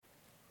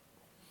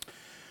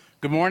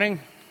Good morning.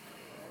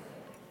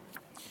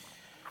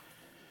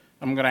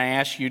 I'm going to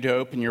ask you to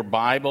open your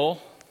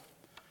Bible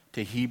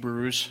to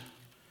Hebrews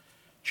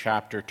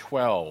chapter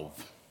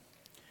 12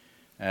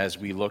 as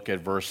we look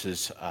at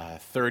verses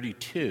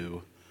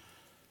 32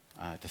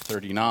 to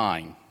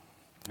 39.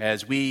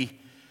 As we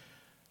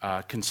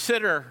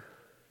consider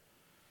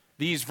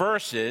these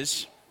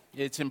verses,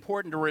 it's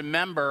important to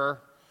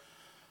remember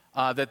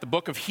that the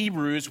book of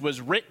Hebrews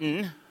was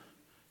written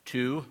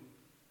to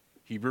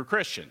Hebrew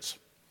Christians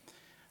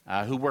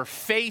who were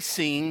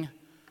facing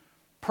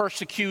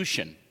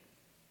persecution.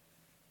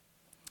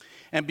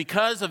 And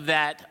because of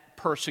that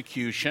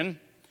persecution,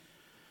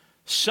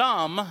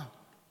 some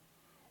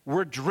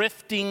were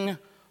drifting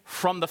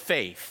from the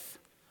faith.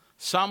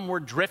 Some were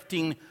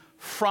drifting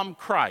from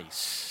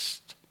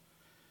Christ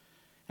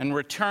and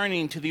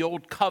returning to the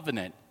old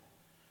covenant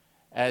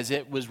as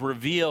it was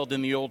revealed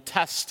in the Old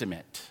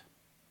Testament.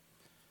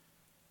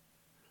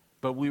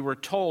 But we were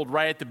told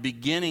right at the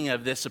beginning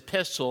of this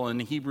epistle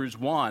in Hebrews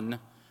 1,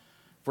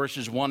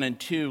 verses 1 and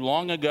 2,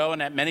 long ago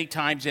and at many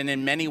times and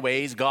in many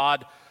ways,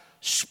 God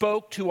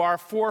spoke to our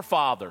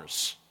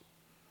forefathers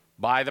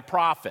by the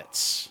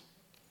prophets.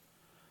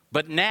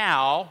 But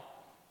now,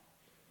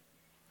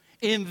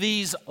 in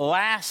these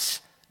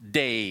last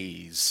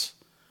days,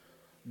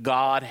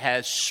 God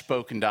has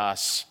spoken to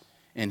us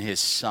in his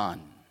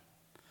Son.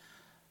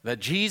 That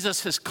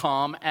Jesus has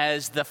come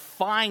as the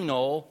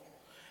final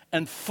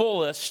and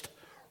fullest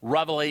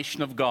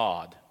revelation of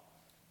God.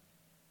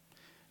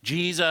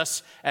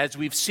 Jesus, as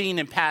we've seen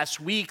in past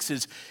weeks,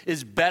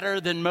 is better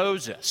than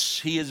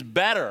Moses. He is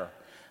better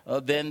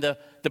than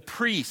the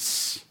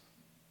priests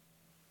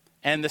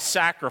and the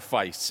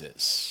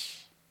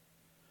sacrifices,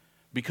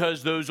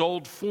 because those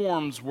old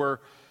forms were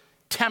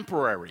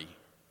temporary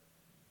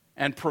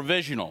and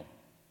provisional.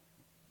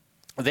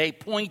 They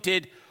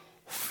pointed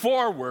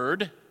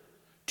forward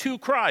to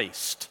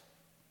Christ,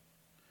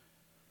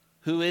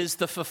 who is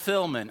the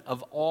fulfillment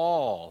of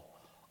all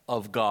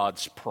of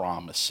God's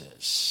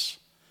promises.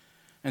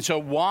 And so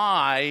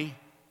why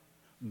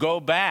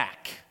go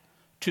back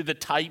to the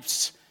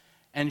types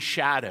and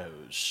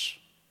shadows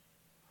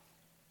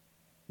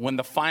when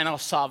the final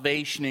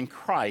salvation in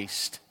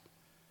Christ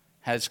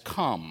has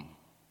come?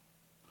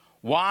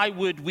 Why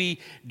would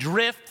we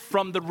drift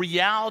from the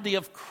reality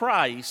of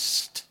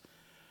Christ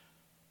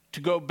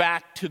to go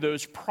back to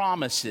those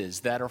promises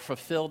that are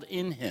fulfilled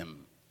in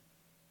him?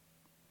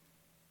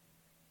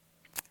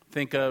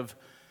 Think of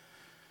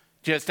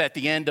just at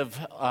the end of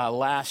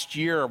last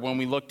year when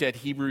we looked at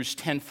Hebrews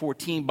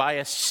 10:14, by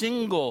a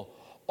single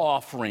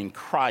offering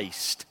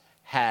Christ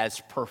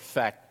has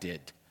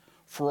perfected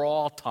for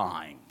all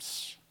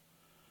times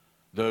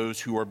those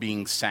who are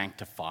being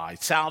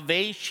sanctified.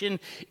 Salvation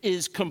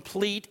is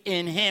complete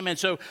in him. And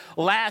so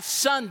last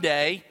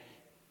Sunday,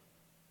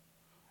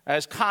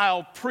 as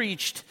Kyle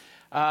preached,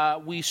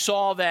 we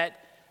saw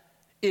that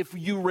if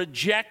you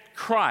reject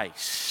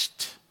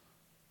Christ,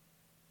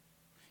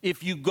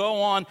 if you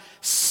go on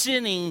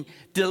sinning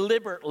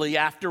deliberately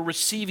after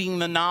receiving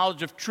the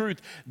knowledge of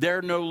truth,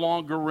 there no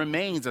longer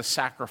remains a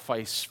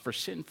sacrifice for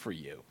sin for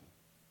you.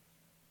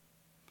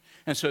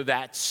 And so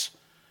that's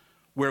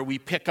where we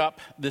pick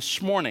up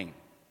this morning.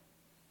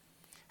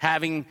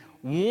 Having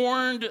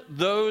warned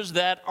those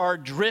that are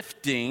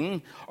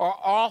drifting, our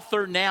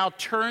author now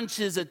turns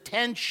his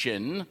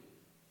attention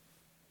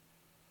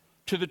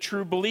to the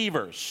true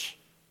believers,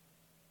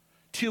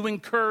 to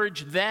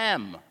encourage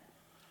them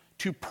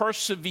to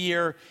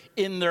persevere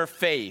in their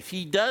faith.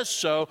 He does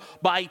so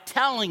by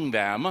telling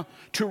them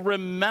to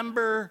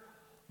remember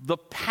the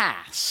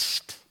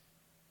past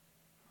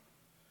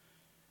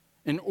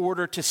in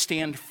order to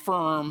stand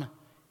firm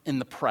in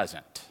the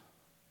present.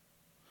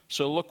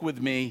 So look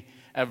with me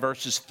at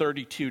verses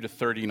 32 to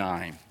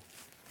 39.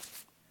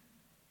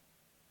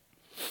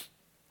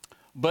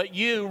 But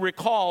you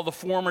recall the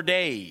former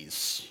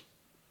days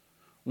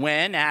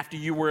when, after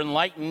you were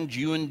enlightened,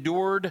 you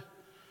endured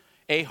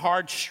a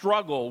hard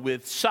struggle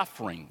with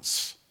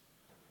sufferings,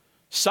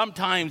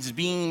 sometimes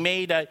being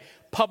made a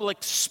public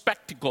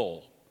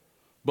spectacle,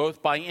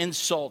 both by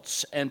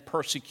insults and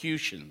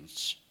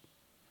persecutions,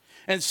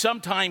 and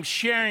sometimes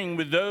sharing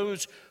with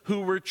those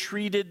who were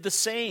treated the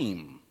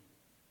same.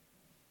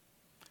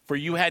 For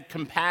you had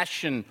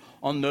compassion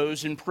on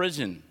those in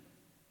prison,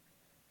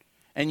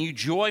 and you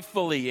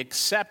joyfully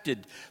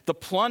accepted the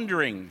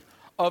plundering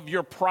of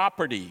your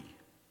property,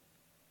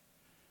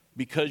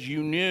 because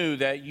you knew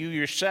that you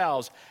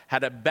yourselves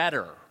had a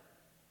better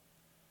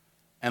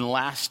and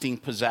lasting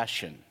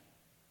possession.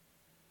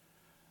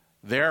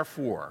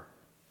 Therefore,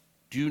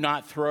 do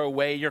not throw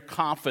away your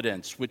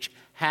confidence, which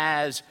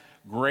has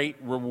great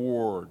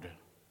reward.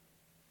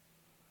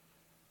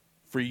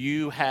 For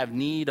you have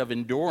need of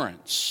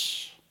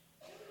endurance,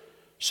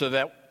 so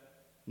that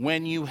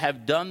when you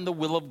have done the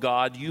will of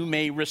God, you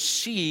may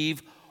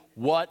receive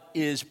what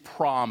is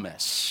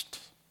promised.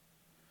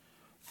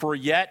 For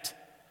yet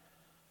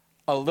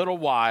a little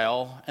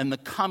while, and the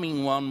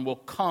coming one will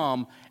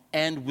come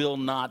and will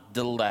not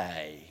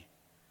delay.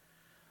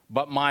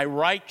 But my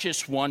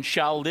righteous one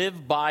shall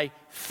live by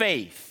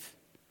faith,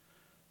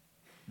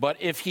 But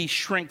if he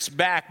shrinks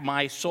back,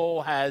 my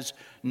soul has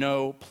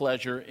no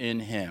pleasure in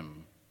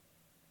him.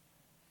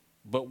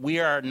 But we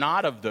are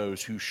not of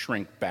those who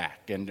shrink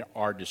back and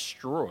are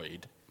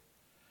destroyed,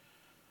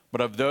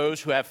 but of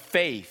those who have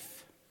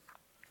faith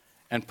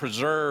and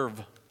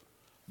preserve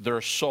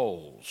their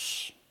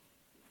souls.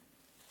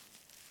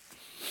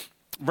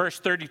 Verse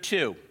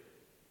 32.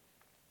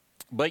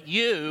 But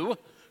you,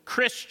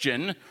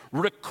 Christian,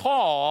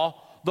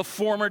 recall the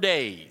former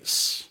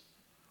days.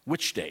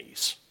 Which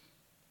days?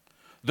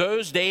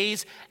 Those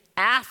days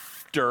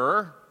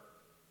after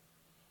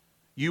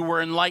you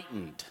were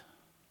enlightened.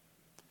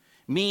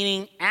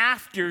 Meaning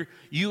after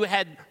you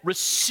had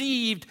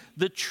received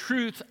the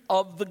truth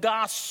of the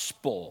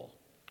gospel.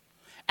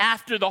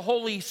 After the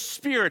Holy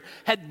Spirit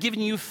had given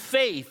you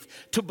faith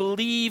to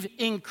believe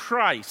in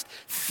Christ.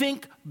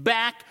 Think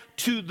back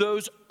to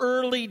those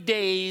early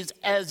days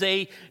as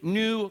a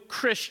new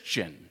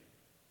Christian.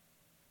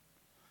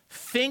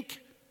 Think,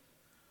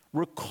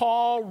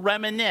 recall,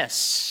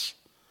 reminisce.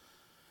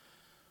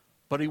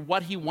 But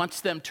what he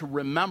wants them to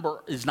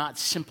remember is not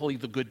simply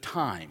the good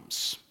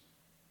times,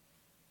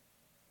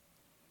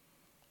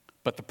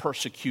 but the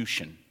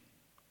persecution.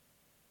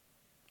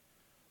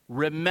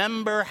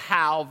 Remember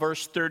how,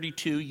 verse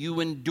 32, you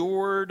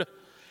endured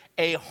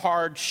a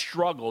hard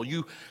struggle.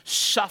 You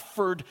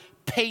suffered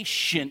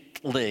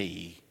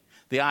patiently.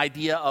 The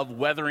idea of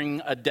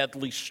weathering a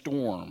deadly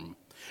storm.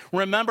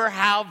 Remember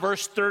how,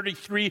 verse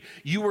 33,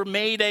 you were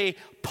made a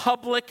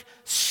public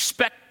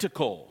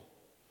spectacle,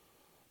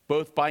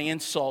 both by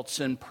insults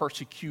and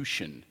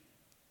persecution.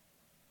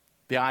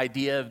 The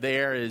idea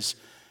there is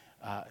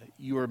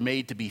you were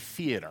made to be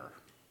theater.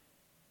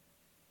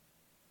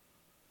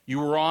 You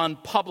were on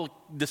public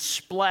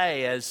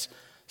display as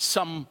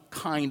some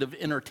kind of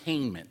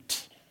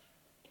entertainment,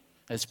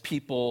 as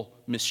people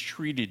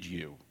mistreated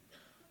you,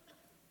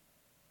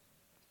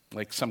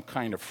 like some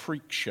kind of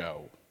freak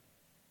show.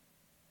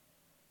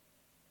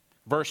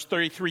 Verse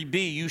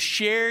 33b, you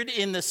shared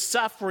in the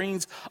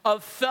sufferings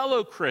of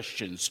fellow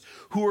Christians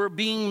who were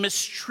being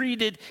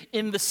mistreated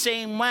in the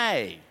same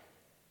way.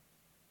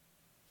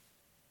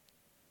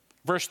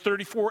 Verse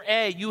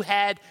 34a, you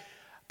had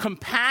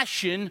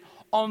compassion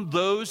on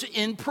those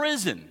in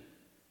prison,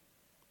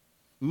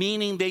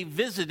 meaning they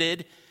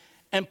visited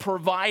and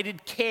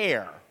provided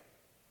care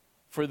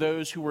for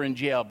those who were in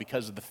jail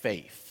because of the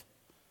faith.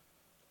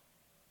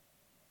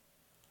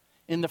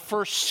 In the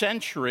first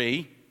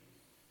century,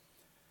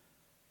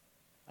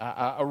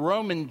 a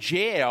Roman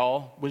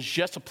jail was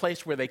just a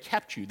place where they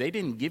kept you. They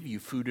didn't give you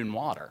food and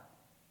water.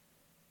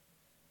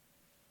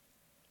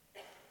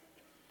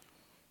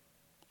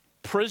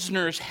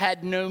 Prisoners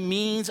had no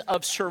means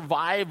of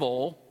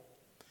survival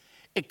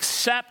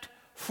except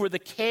for the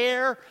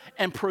care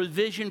and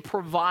provision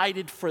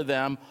provided for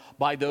them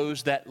by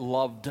those that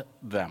loved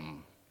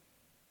them.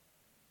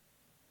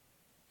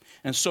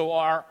 And so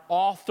our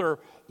author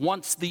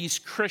wants these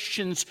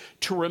Christians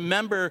to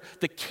remember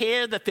the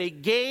care that they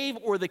gave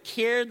or the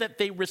care that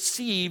they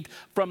received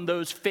from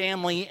those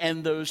family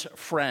and those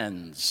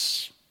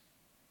friends.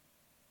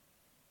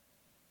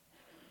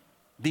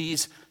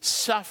 These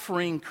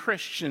suffering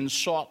Christians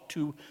sought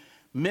to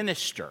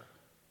minister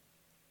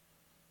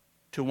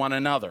to one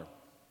another.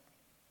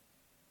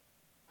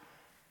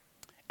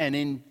 And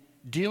in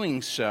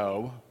doing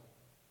so,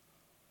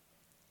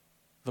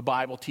 the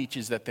Bible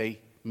teaches that they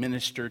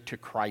ministered to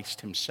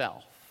Christ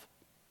himself.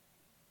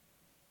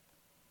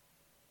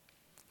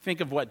 Think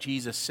of what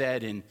Jesus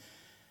said in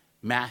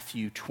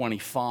Matthew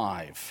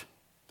 25.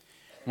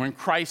 When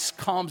Christ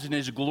comes in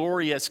his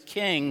glory as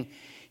king,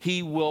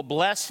 he will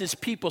bless his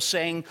people,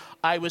 saying,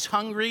 I was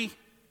hungry,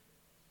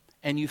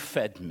 and you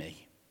fed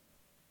me.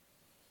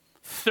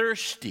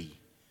 Thirsty,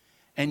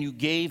 and you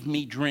gave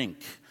me drink.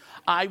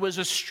 I was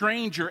a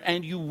stranger,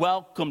 and you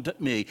welcomed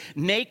me.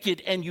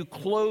 Naked, and you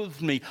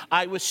clothed me.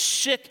 I was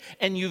sick,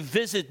 and you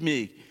visited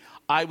me.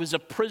 I was a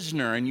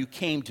prisoner, and you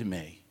came to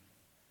me.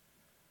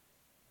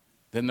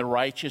 Then the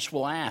righteous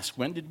will ask,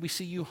 when did we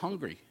see you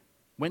hungry?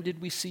 When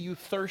did we see you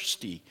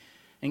thirsty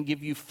and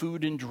give you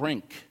food and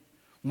drink?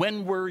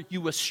 When were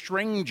you a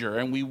stranger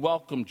and we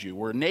welcomed you,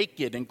 or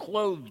naked and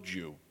clothed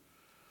you?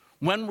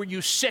 When were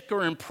you sick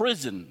or in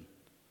prison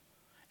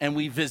and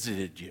we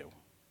visited you?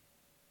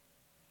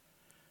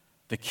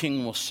 The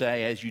king will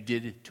say, as you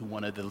did it to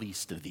one of the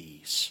least of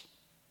these,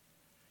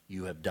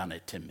 you have done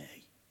it to me.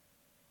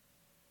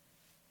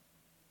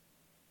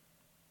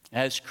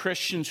 As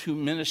Christians who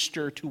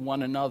minister to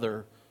one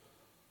another,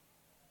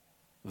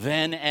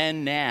 then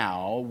and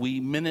now, we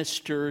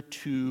minister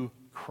to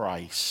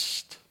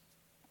Christ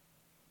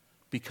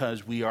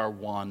because we are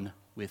one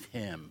with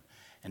him.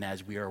 And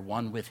as we are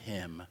one with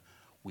him,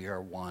 we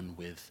are one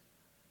with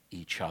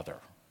each other.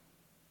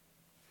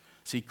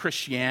 See,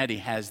 Christianity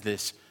has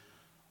this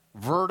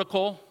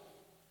vertical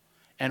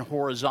and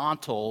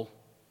horizontal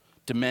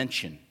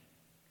dimension.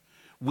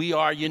 We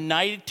are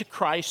united to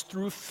Christ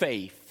through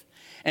faith.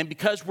 And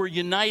because we're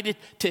united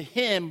to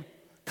him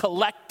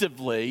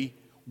collectively,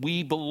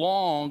 we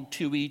belong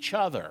to each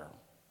other.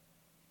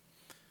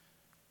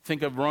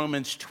 Think of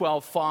Romans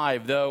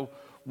 12:5. Though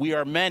we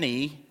are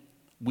many,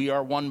 we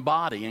are one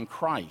body in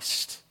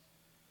Christ,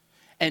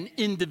 and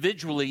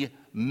individually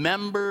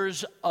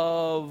members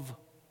of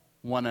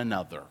one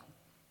another.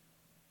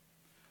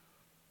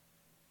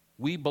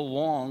 We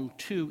belong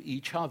to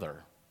each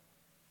other.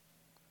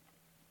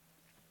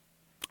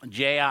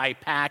 J.I.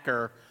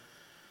 Packer,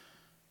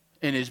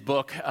 in his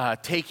book,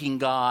 Taking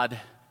God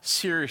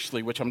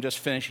Seriously, which I'm just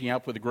finishing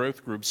up with the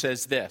growth group,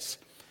 says this: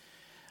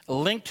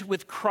 linked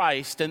with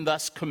Christ and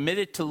thus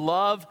committed to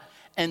love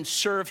and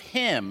serve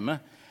him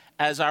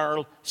as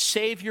our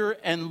Savior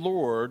and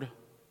Lord,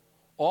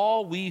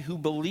 all we who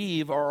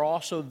believe are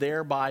also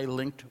thereby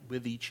linked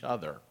with each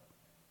other,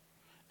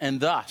 and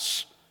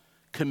thus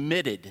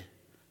committed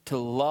to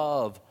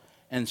love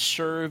and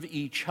serve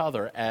each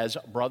other as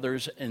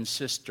brothers and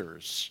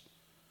sisters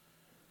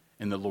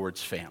in the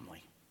Lord's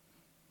family.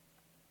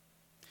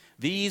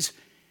 These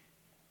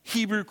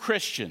Hebrew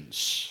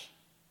Christians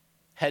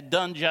had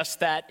done just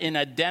that in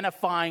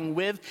identifying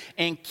with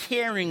and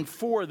caring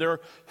for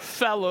their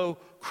fellow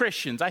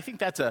Christians. I think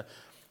that's a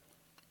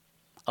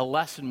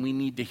lesson we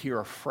need to hear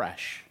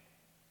afresh.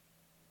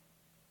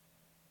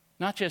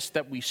 Not just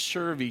that we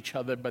serve each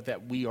other, but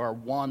that we are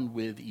one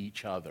with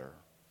each other.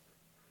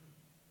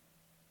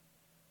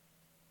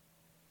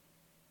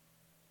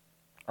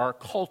 Our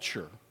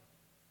culture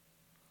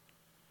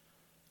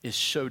is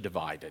so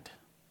divided.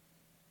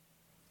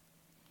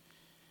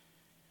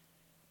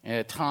 And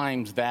at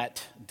times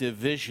that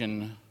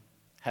division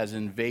has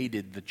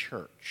invaded the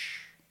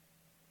church.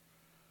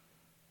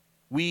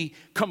 We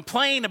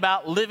complain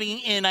about living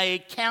in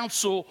a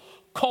council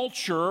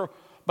culture,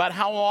 but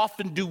how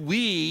often do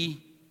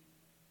we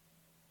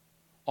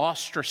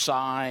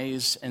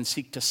ostracize and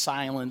seek to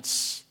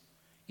silence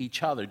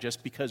each other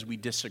just because we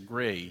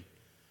disagree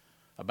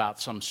about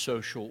some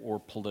social or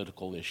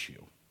political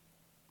issue,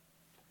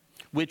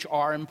 which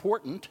are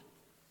important,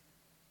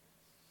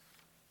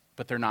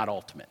 but they're not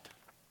ultimate.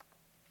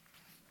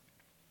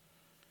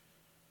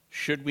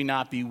 Should we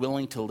not be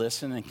willing to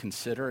listen and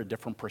consider a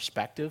different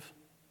perspective?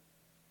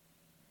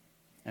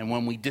 And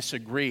when we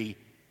disagree,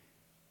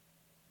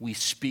 we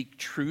speak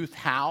truth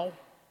how?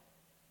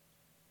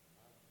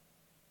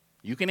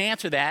 You can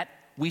answer that.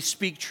 We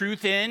speak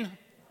truth in?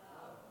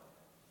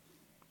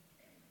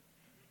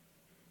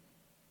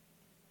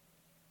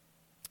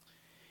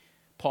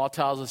 Paul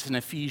tells us in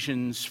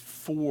Ephesians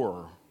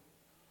 4,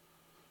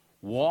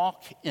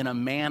 walk in a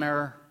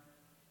manner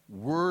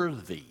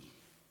worthy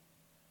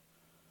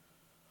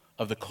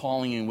of the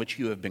calling in which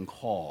you have been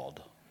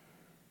called,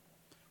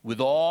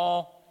 with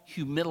all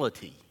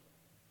humility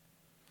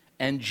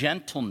and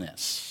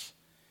gentleness,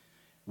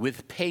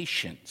 with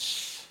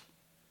patience,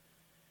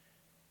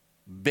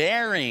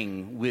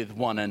 bearing with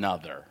one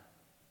another,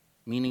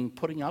 meaning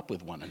putting up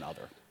with one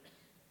another,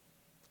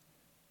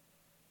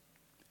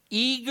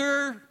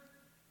 eager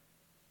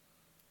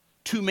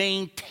to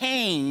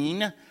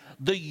maintain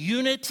the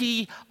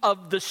unity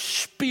of the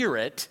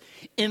Spirit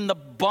in the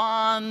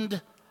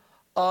bond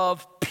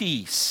of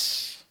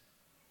peace.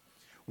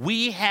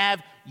 We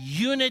have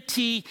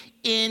unity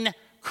in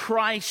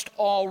Christ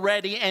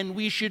already, and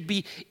we should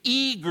be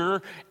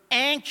eager,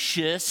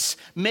 anxious,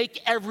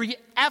 make every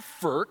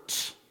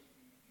effort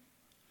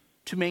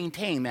to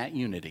maintain that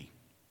unity.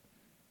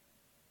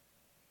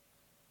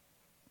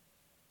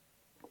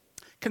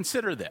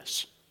 Consider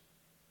this.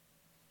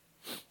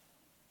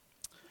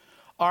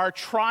 Our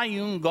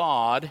triune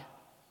God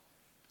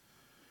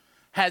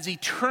has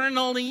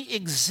eternally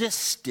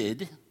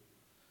existed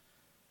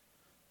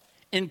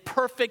in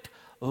perfect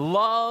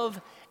love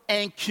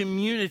and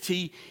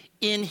community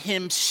in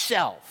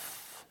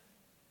himself.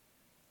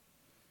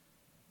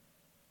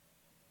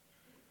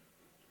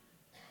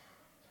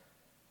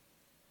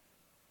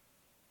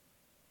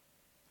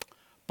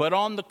 But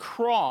on the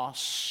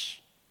cross,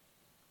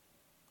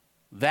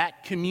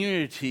 that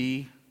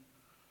community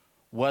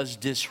was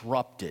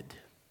disrupted.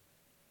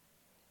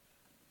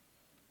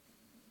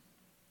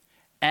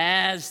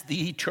 As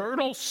the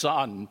eternal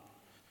Son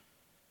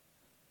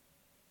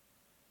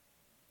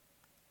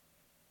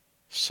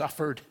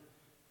suffered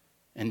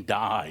and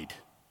died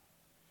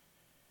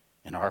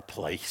in our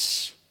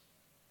place.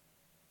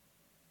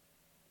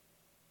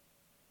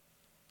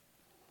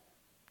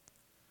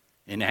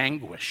 In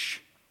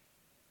anguish,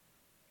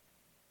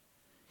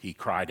 he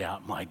cried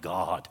out, "My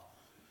God,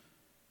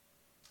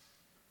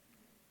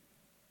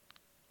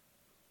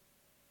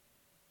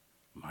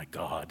 my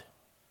God,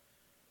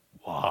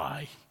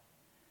 why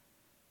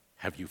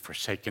have you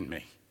forsaken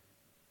me?"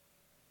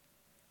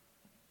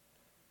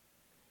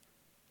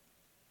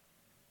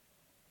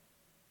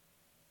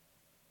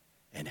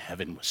 And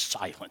heaven was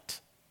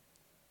silent.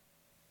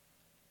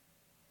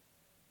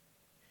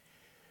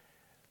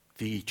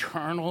 The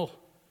eternal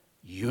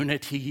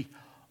unity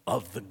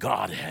of the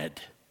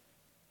Godhead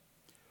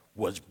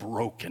was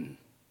broken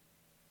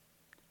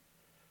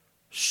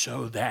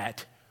so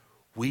that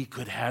we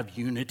could have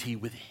unity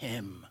with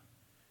him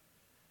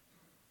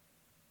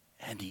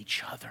and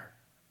each other.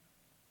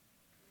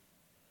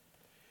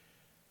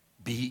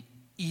 Be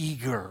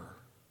eager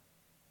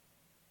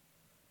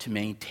to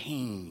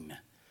maintain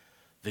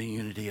the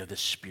unity of the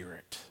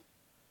Spirit.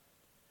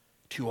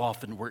 Too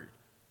often we're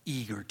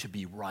eager to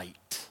be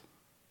right.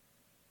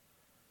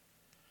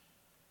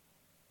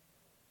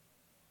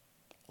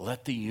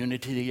 Let the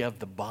unity of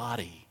the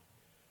body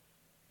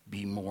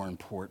be more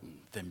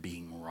important than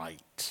being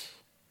right.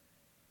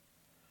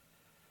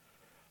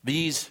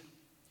 These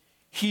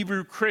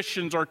Hebrew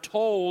Christians are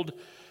told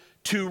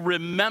to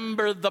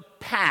remember the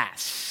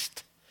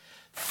past.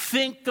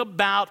 Think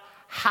about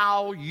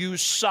how you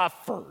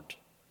suffered.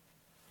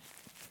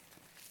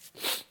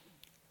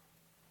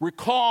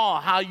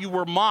 Recall how you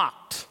were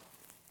mocked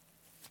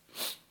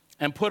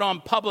and put on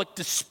public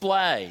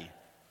display,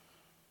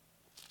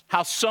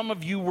 how some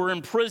of you were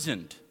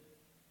imprisoned.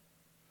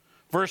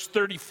 Verse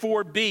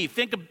 34b,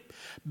 think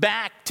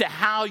back to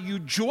how you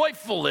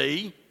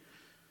joyfully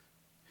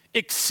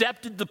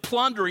accepted the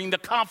plundering, the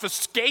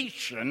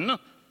confiscation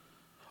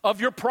of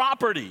your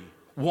property.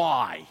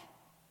 Why?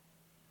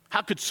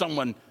 How could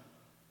someone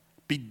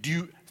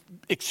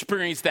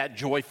experience that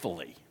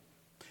joyfully?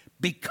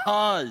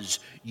 Because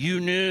you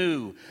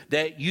knew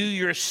that you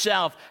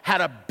yourself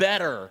had a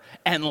better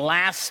and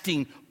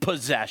lasting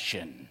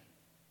possession.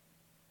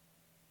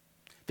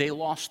 They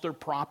lost their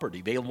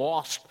property. They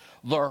lost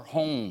their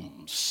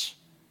homes.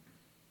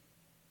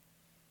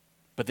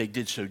 But they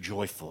did so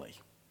joyfully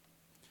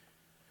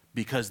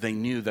because they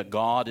knew that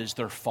God is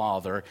their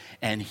Father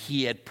and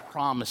He had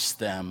promised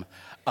them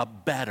a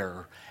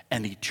better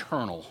and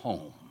eternal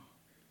home.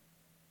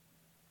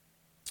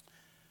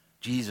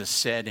 Jesus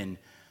said in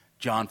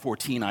John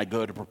 14, I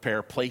go to prepare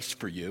a place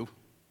for you.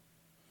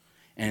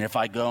 And if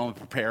I go and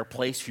prepare a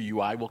place for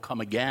you, I will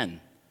come again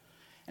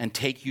and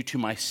take you to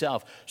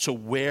myself. So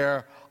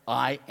where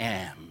I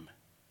am,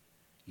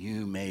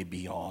 you may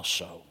be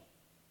also.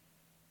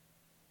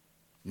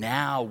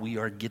 Now we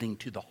are getting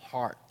to the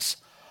hearts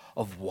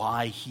of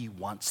why He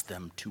wants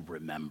them to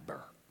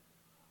remember.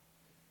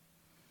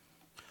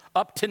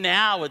 Up to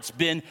now, it's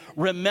been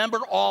remember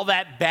all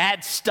that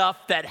bad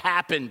stuff that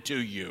happened to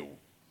you.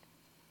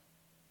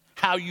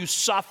 How you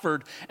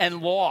suffered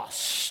and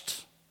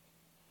lost.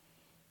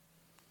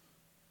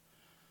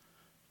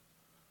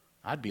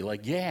 I'd be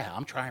like, yeah,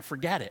 I'm trying to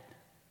forget it.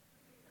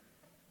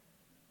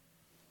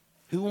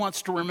 Who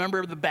wants to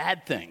remember the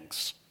bad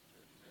things?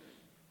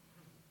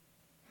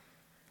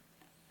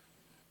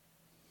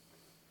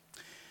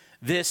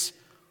 This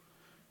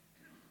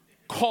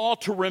call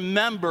to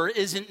remember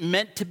isn't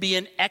meant to be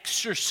an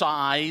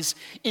exercise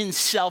in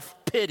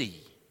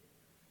self-pity,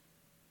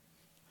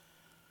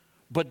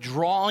 but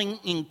drawing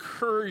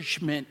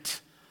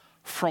encouragement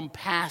from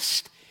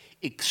past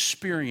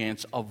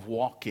experience of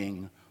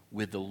walking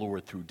with the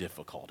Lord through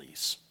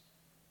difficulties.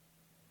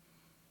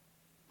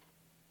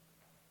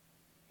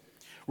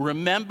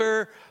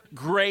 Remember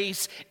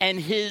grace and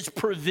His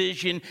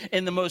provision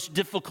in the most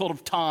difficult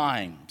of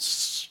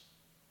times.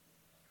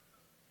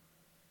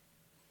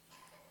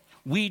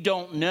 We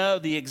don't know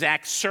the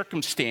exact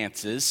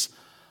circumstances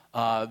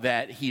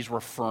that he's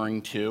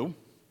referring to,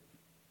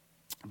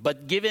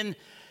 but given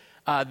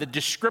the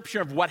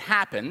description of what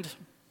happened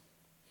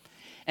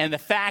and the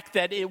fact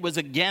that it was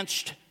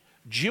against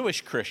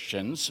Jewish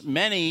Christians,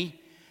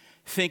 many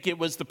think it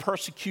was the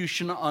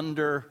persecution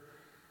under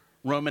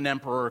Roman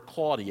Emperor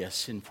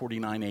Claudius in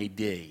 49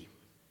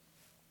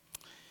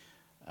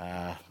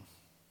 AD,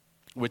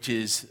 which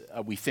is,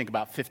 we think,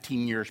 about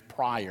 15 years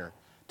prior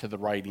to the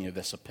writing of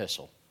this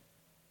epistle.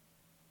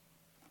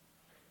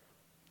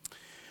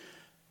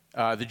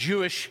 The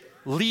Jewish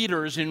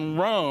leaders in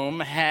Rome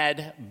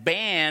had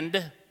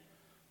banned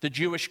the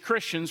Jewish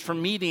Christians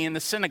from meeting in the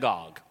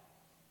synagogue.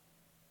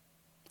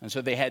 And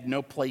so they had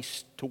no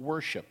place to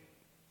worship.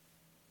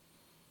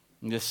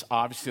 And this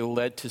obviously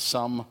led to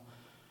some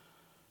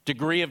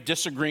degree of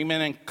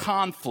disagreement and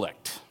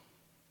conflict.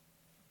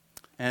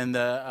 And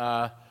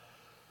the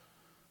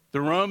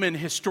Roman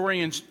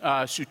historian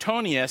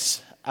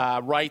Suetonius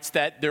writes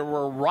that there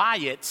were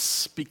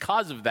riots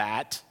because of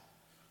that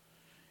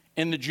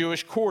in the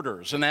Jewish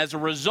quarters. And as a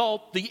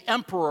result, the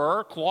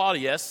emperor,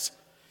 Claudius,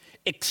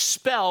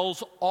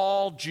 expels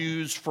all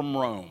Jews from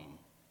Rome.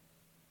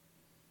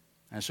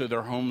 And so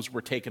their homes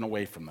were taken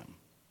away from them.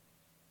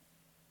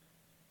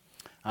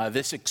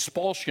 This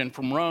expulsion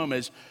from Rome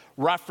is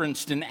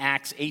referenced in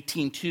Acts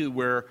 18:2,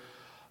 where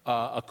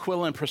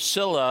Aquila and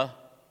Priscilla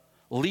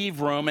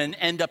leave Rome and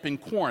end up in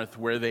Corinth,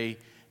 where they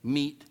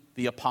meet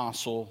the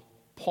Apostle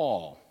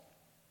Paul.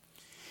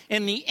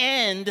 In the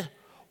end,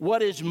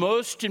 what is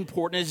most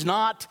important is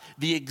not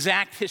the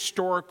exact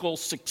historical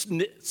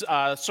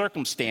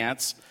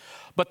circumstance,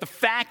 but the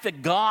fact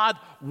that God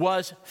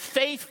was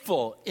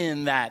faithful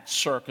in that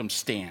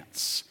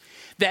circumstance,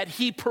 that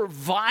He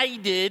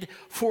provided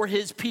for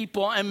His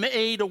people and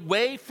made a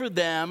way for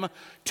them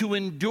to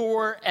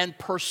endure and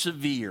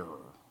persevere.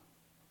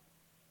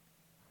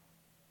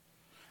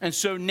 And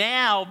so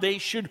now they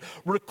should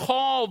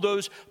recall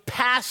those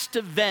past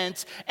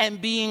events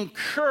and be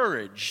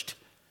encouraged,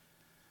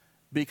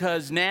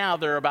 because now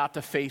they're about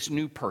to face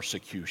new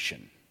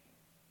persecution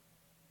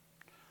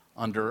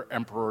under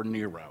Emperor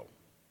Nero.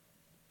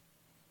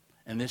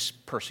 And this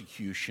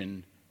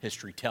persecution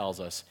history tells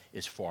us,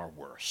 is far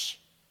worse.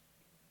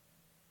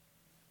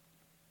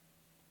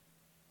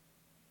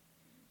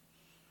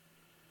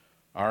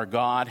 Our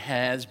God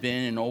has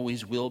been and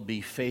always will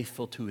be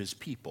faithful to his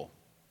people.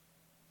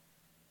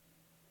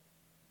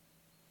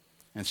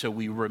 And so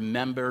we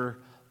remember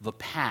the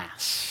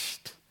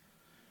past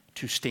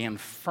to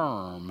stand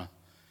firm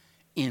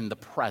in the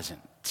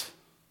present.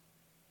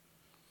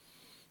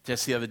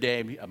 Just the other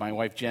day, my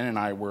wife Jen and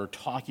I were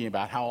talking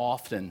about how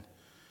often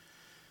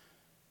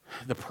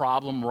the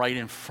problem right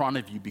in front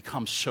of you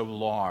becomes so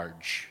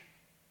large,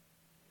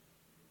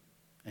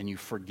 and you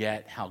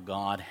forget how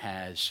God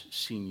has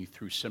seen you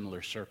through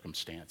similar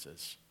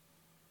circumstances.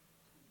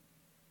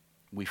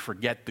 We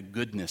forget the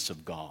goodness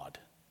of God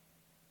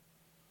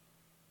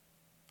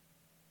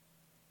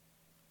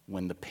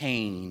when the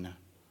pain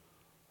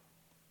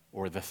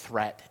or the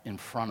threat in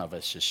front of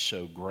us is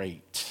so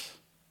great.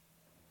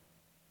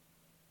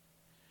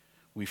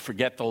 We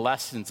forget the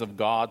lessons of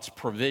God's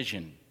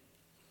provision,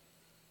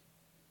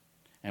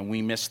 and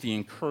we miss the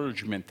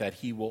encouragement that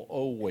he will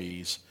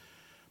always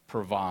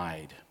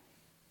provide.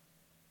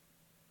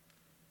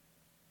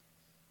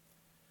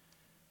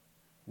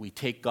 We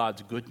take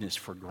God's goodness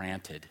for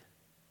granted,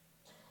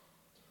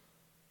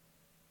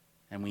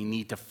 and we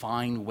need to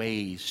find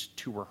ways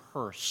to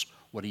rehearse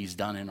what he's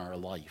done in our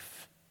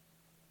life.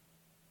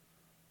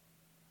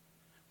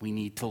 We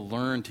need to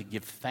learn to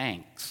give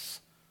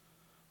thanks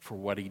for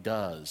what he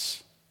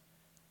does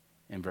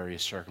in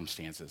various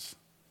circumstances.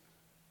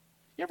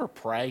 You ever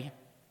pray?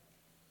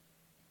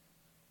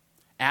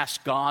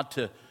 Ask God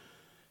to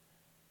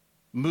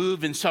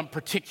move in some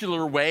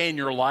particular way in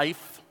your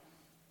life?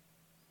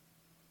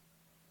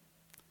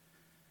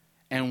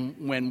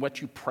 And when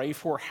what you pray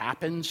for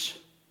happens,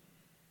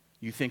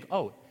 you think,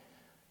 oh,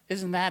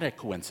 isn't that a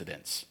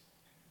coincidence?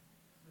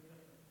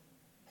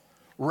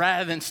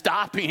 Rather than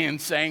stopping and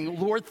saying,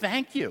 Lord,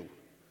 thank you.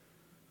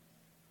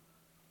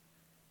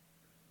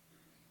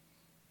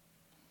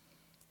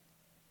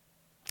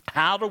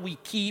 How do we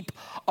keep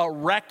a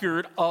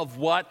record of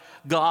what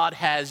God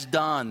has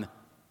done,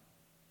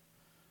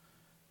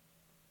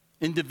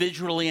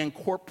 individually and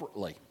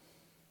corporately?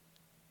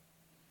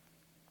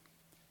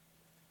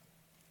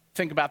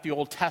 Think about the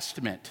Old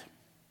Testament.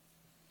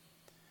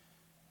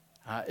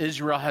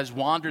 Israel has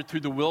wandered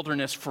through the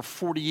wilderness for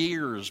 40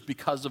 years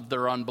because of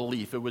their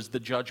unbelief. It was the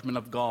judgment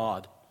of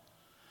God.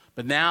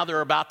 But now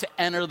they're about to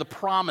enter the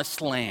promised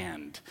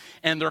land,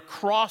 and they're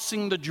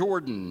crossing the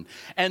Jordan.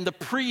 And the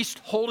priest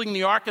holding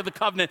the Ark of the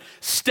Covenant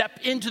step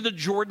into the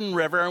Jordan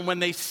River, and when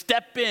they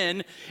step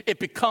in, it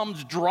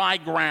becomes dry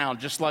ground,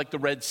 just like the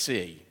Red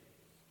Sea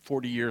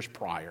 40 years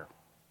prior.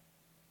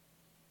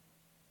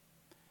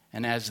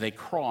 And as they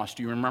crossed,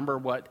 do you remember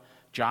what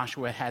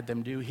Joshua had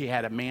them do? He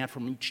had a man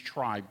from each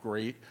tribe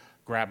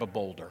grab a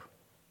boulder,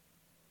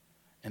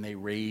 and they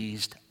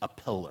raised a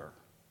pillar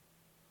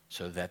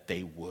so that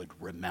they would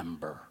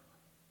remember.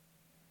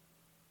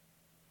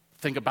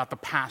 Think about the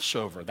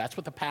Passover. That's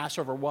what the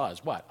Passover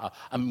was. What?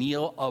 A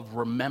meal of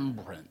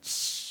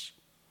remembrance.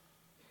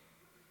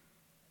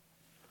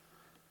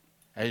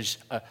 As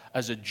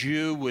a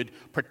Jew would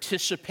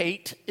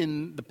participate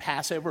in the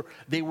Passover,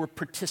 they were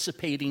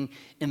participating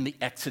in the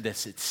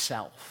Exodus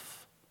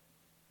itself.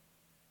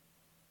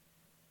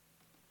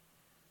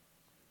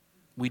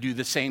 We do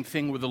the same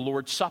thing with the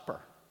Lord's Supper.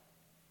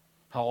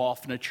 How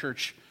often a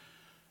church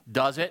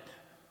does it?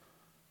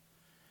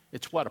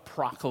 It's what? A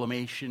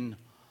proclamation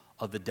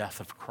of the death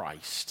of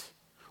Christ.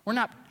 We're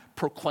not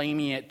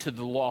proclaiming it to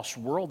the lost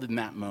world in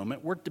that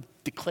moment. We're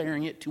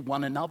declaring it to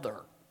one another.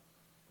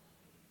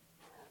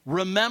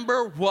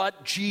 Remember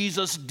what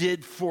Jesus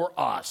did for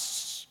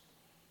us.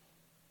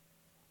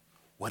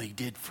 What he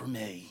did for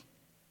me.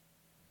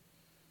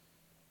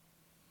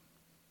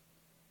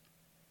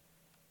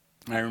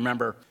 I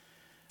remember,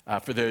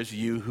 for those of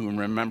you who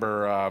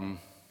remember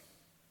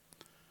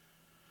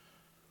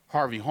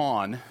Harvey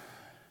Hahn,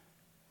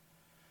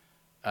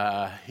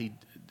 he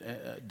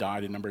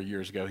died a number of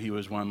years ago. He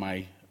was one of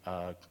my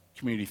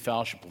community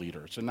fellowship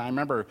leaders. And I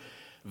remember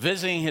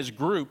visiting his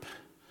group.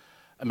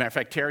 As a matter of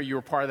fact, Terry, you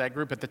were part of that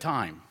group at the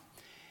time.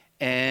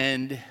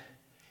 And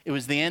it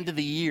was the end of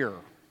the year.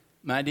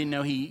 And I didn't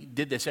know he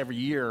did this every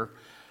year.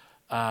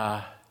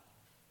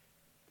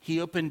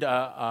 He opened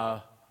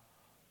a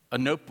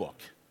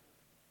notebook.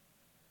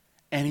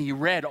 And he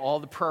read all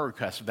the prayer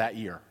requests of that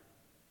year.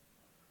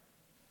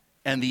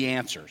 And the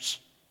answers.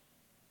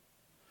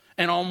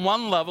 And on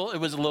one level, it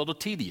was a little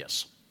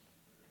tedious.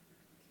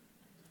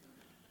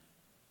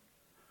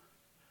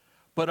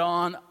 But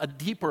on a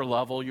deeper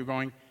level, you're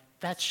going,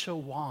 that's so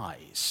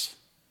wise.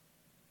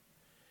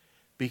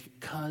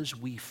 Because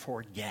we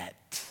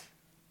forget.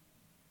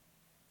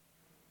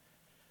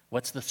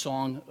 What's the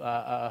song?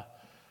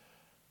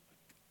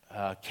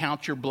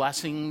 Count your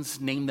blessings,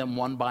 name them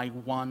one by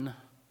one.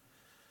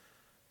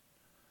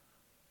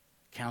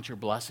 Count your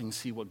blessings,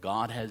 see what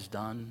God has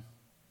done.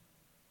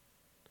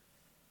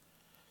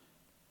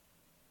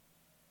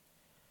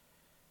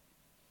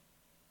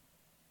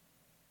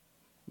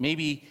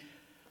 Maybe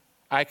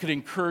I could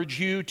encourage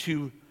you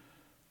to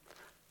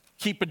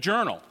Keep a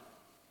journal.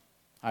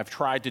 I've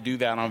tried to do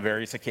that on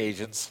various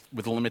occasions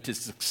with limited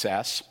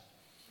success,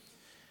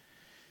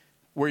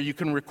 where you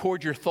can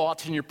record your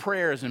thoughts and your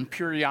prayers and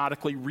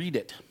periodically read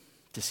it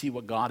to see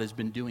what God has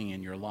been doing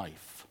in your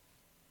life.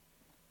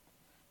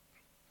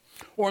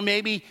 Or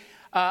maybe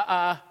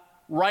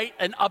write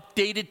an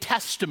updated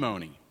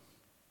testimony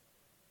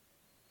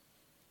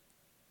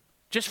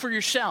just for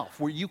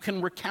yourself, where you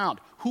can recount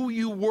who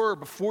you were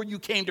before you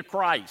came to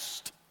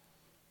Christ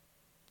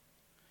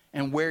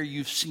and where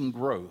you've seen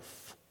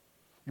growth.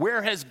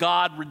 Where has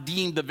God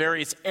redeemed the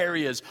various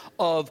areas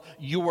of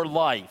your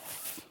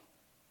life?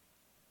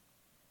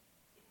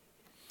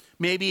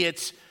 Maybe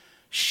it's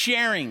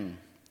sharing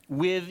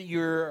with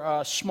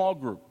your small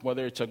group,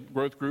 whether it's a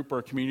growth group or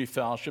a community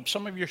fellowship,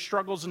 some of your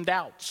struggles and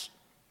doubts.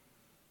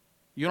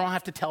 You don't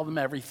have to tell them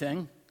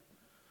everything,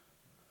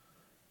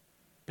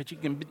 but you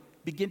can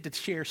begin to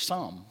share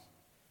some.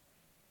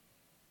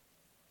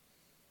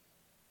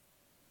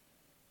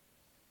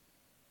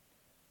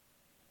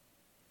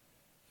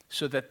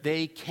 So that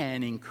they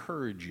can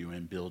encourage you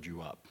and build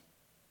you up.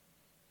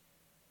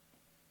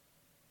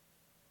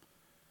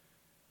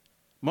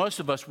 Most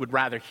of us would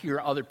rather hear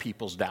other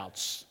people's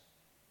doubts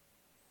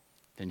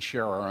than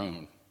share our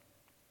own.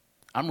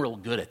 I'm real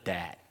good at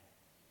that.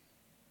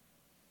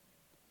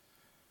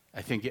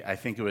 I think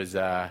it was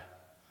our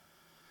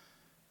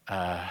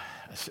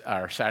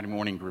Saturday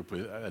morning group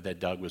that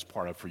Doug was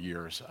part of for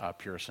years,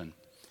 Pearson.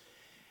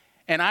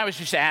 And I was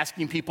just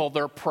asking people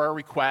their prayer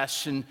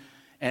requests and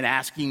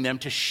asking them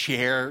to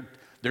share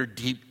their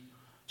deep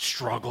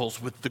struggles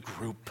with the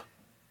group.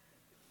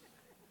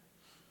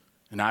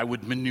 And I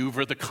would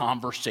maneuver the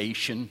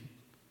conversation.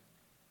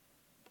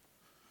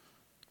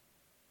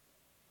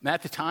 And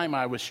at the time,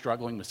 I was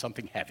struggling with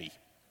something heavy.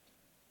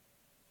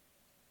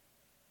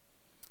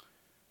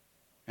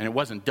 And it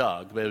wasn't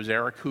Doug, but it was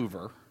Eric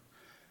Hoover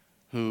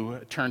who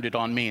turned it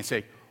on me and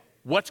said,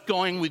 "What's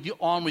going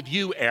on with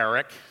you,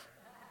 Eric?"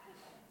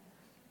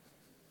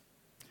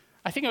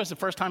 I think it was the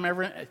first time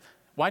ever.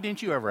 Why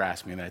didn't you ever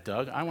ask me that,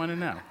 Doug? I want to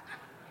know.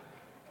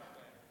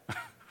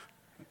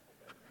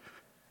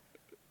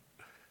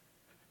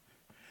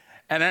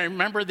 And I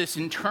remember this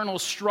internal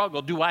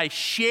struggle. Do I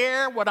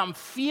share what I'm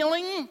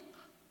feeling?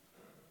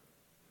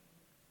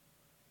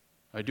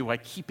 Or do I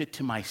keep it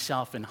to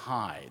myself and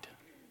hide?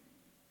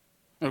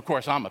 And of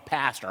course, I'm a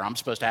pastor. I'm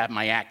supposed to have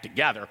my act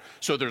together,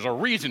 so there's a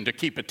reason to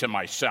keep it to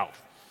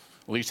myself.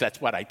 At least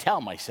that's what I tell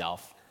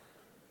myself.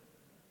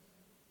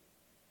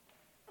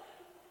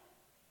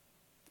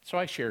 So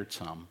I shared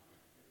some.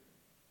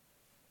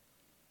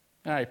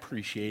 And I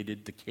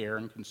appreciated the care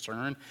and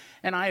concern.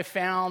 And I have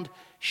found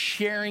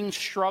sharing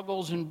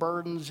struggles and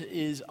burdens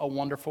is a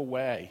wonderful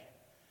way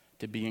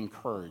to be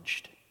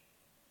encouraged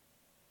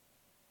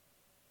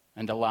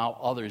and allow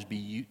others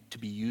to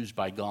be used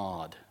by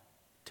God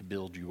to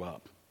build you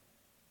up.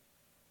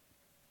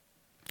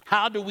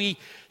 How do we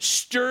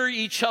stir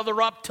each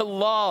other up to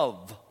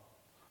love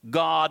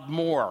God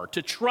more,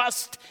 to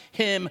trust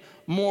Him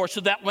more,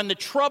 so that when the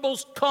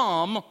troubles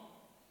come,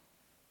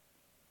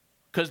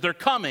 because they're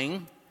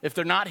coming, if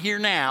they're not here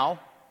now,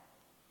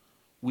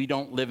 we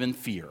don't live in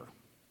fear?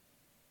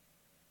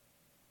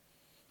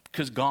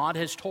 Because God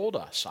has told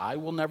us, "I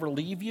will never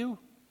leave you,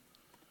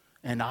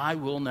 and I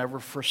will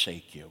never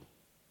forsake you."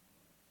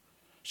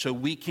 So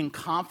we can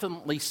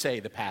confidently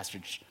say, the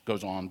passage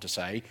goes on to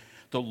say,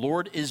 "The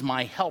Lord is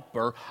my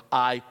helper,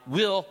 I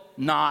will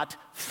not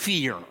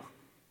fear.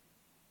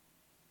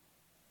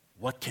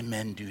 What can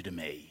men do to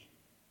me?"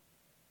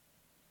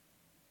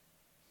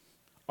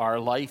 Our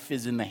life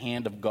is in the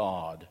hand of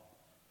God.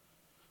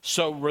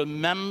 So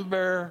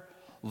remember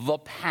the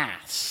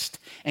past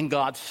and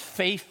God's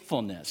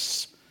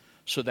faithfulness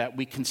so that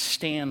we can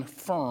stand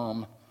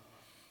firm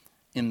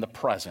in the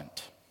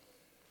present.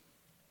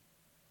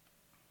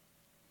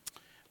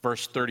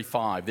 Verse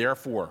 35,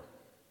 therefore,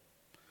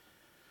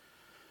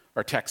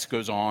 our text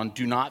goes on,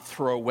 "Do not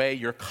throw away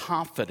your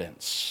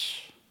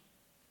confidence,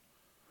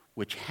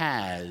 which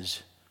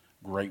has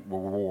great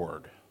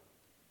reward."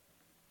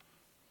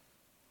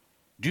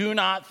 Do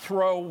not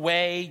throw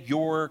away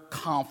your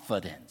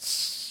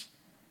confidence.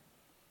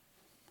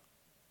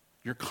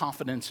 Your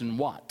confidence in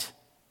what?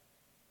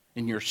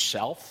 In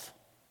yourself?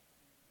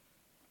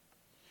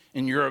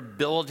 In your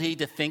ability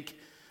to think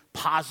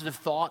positive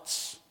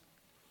thoughts?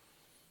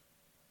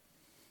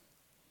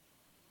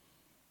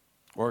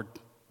 Or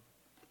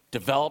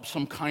develop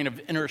some kind of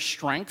inner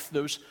strength?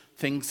 Those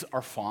things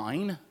are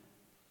fine,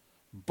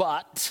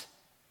 but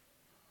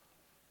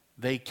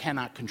they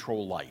cannot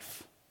control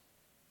life.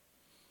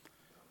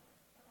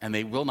 And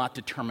they will not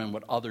determine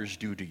what others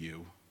do to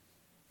you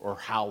or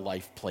how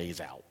life plays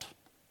out.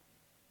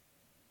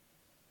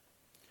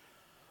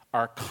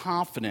 Our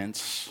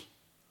confidence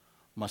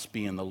must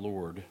be in the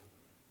Lord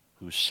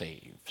who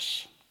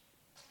saves.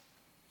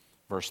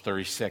 Verse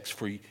 36,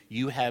 "For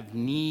you have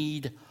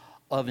need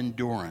of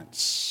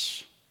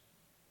endurance,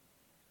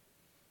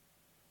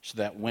 so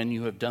that when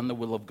you have done the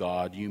will of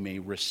God, you may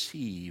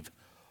receive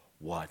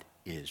what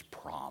is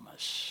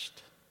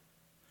promised."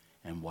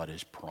 And what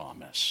is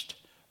promised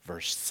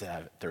verse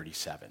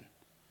 37.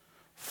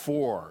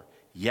 For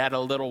yet a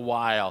little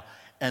while,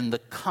 and the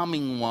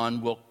coming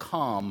one will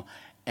come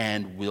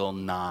and will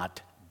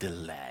not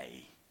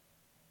delay.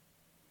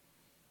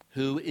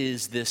 Who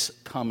is this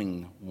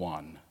coming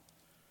one?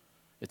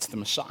 It's the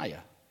Messiah,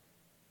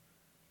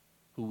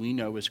 who we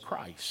know as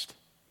Christ.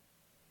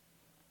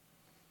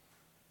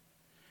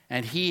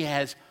 And he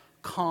has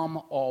come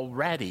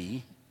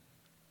already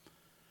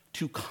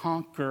to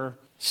conquer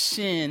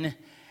sin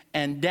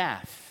and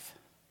death.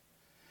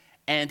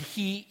 And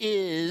he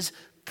is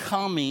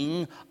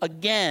coming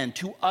again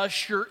to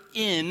usher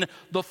in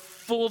the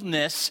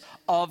fullness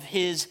of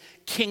his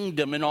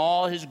kingdom in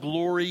all his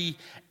glory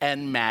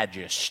and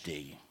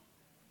majesty.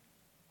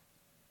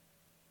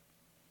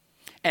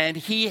 And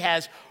he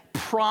has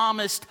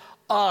promised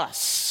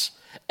us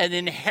an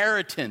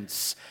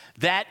inheritance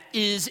that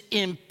is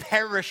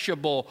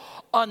imperishable,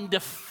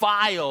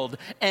 undefiled,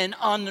 and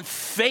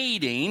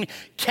unfading,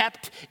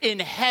 kept in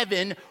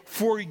heaven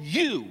for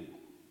you,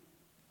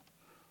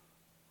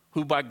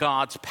 who by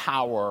God's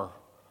power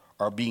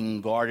are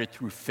being guarded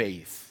through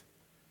faith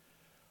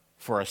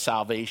for a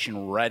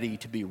salvation ready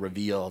to be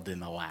revealed in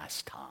the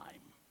last time.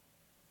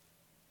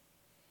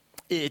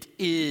 It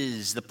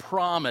is the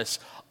promise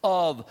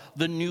of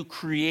the new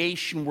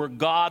creation where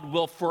God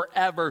will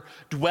forever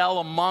dwell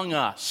among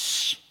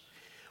us.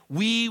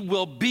 We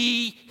will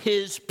be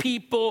his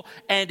people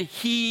and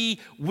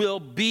he will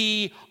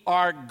be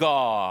our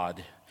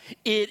God.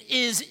 It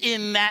is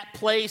in that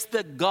place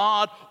that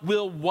God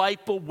will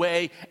wipe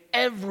away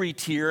every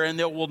tear and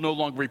there will no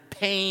longer be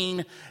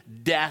pain,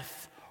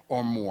 death,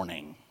 or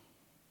mourning.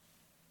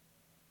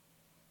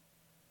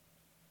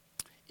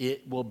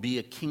 It will be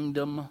a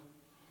kingdom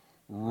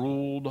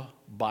ruled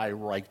by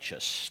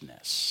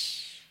righteousness.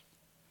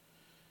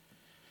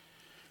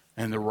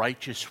 And the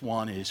righteous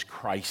one is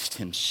Christ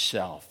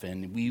himself,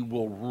 and we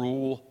will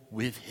rule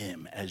with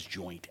him as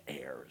joint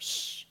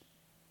heirs.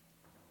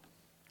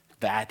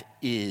 That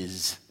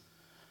is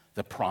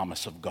the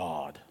promise of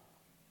God.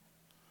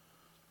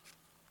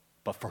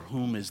 But for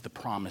whom is the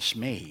promise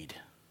made?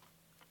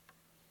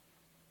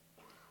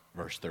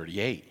 Verse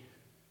 38.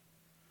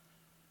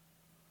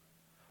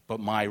 But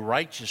my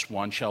righteous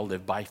one shall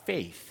live by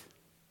faith.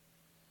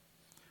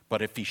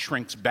 But if he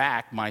shrinks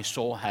back, my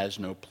soul has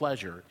no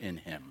pleasure in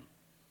him.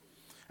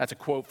 That's a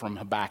quote from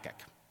Habakkuk.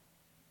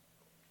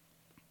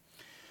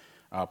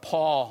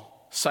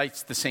 Paul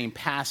cites the same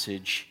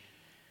passage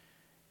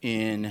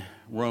in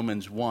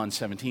Romans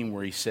 1:17,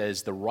 where he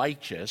says, the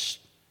righteous,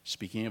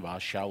 speaking of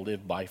us, shall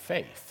live by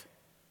faith.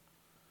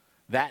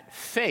 That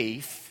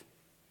faith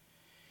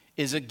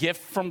is a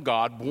gift from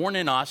God born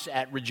in us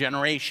at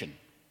regeneration.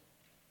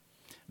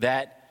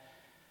 That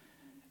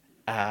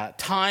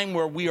time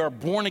where we are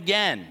born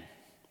again.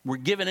 We're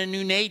given a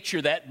new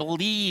nature that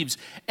believes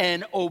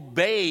and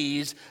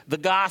obeys the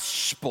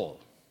gospel.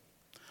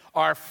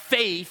 Our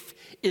faith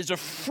is a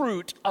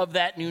fruit of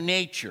that new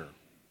nature.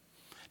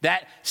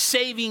 That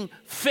saving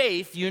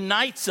faith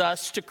unites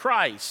us to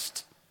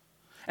Christ.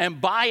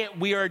 And by it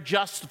we are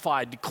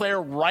justified,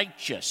 declared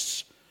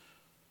righteous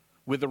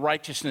with the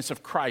righteousness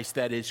of Christ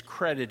that is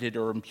credited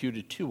or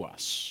imputed to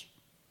us.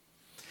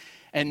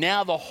 And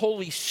now the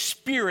Holy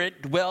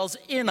Spirit dwells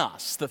in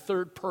us, the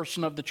third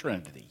person of the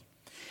Trinity.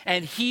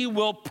 And he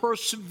will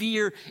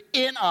persevere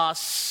in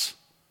us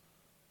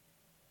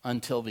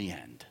until the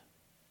end.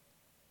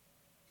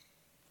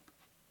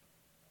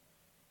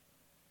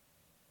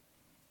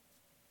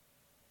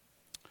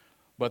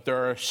 But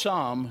there are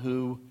some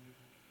who,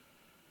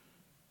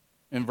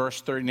 in verse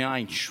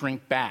 39,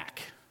 shrink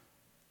back,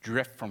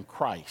 drift from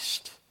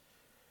Christ,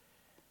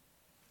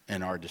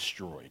 and are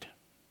destroyed.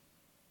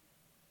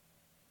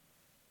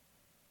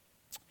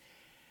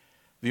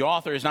 The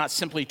author is not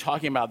simply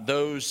talking about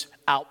those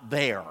out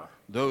there,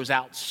 those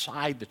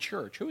outside the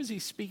church. Who is he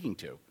speaking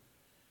to?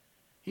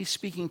 He's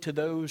speaking to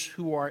those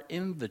who are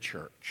in the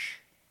church,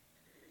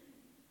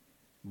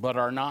 but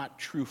are not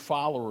true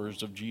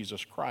followers of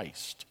Jesus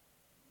Christ.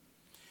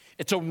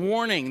 It's a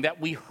warning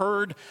that we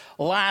heard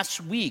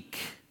last week,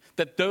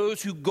 that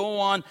those who go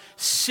on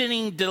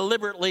sinning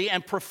deliberately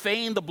and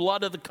profane the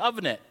blood of the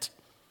covenant.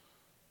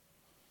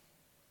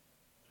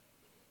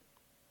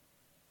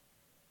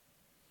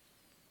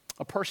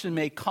 A person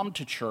may come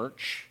to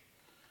church,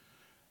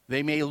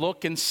 they may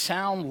look and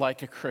sound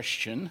like a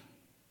Christian,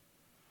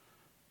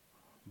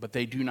 but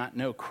they do not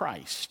know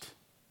Christ.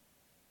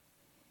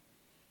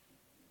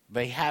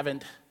 They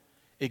haven't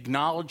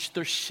acknowledged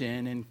their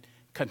sin and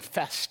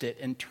confessed it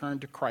and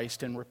turned to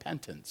Christ in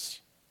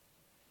repentance.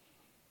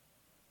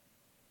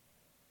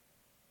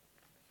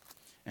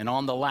 And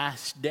on the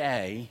last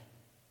day,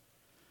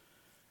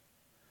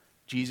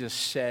 Jesus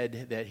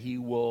said that he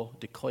will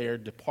declare,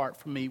 "Depart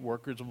from me,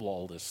 workers of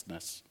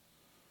lawlessness.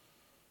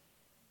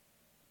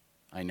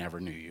 I never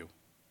knew you."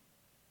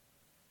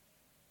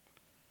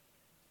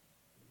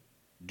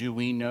 Do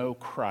we know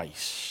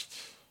Christ?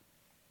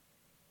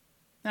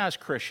 Now, as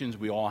Christians,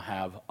 we all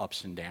have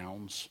ups and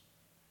downs.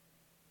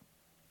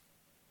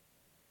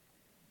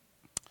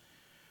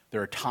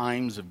 There are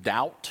times of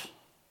doubt,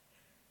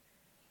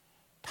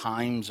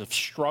 times of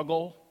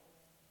struggle,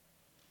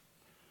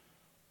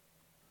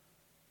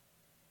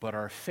 but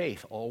our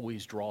faith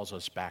always draws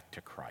us back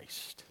to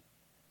Christ.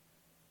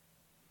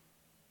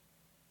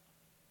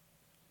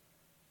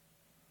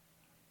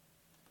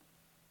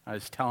 I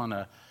was telling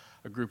a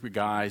group of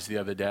guys the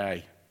other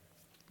day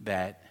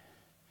that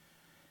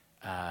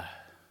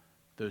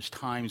those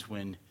times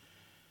when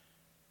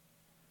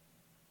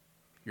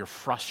you're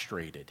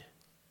frustrated,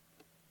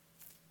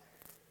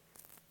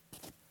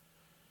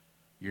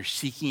 you're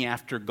seeking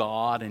after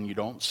God and you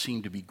don't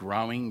seem to be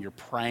growing, you're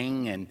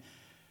praying and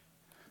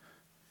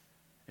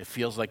it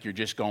feels like you're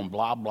just going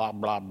blah, blah,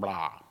 blah,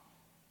 blah,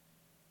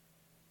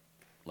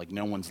 like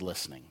no one's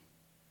listening.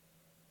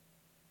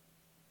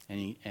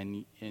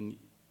 And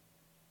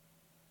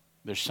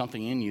there's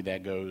something in you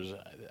that goes,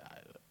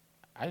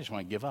 I just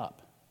want to give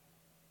up.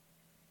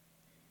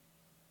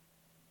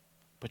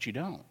 But you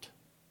don't.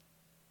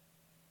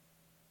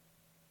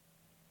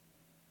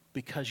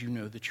 Because you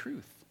know the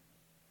truth.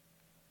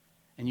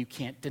 And you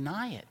can't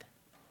deny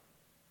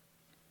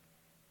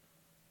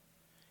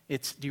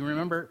it. Do you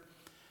remember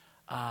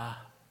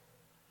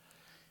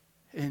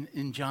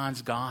in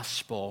John's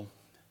gospel,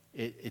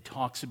 it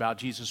talks about,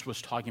 Jesus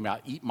was talking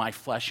about eat my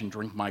flesh and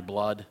drink my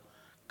blood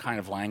kind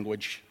of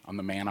language on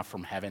the manna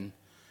from heaven.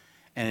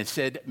 And it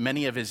said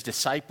many of his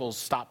disciples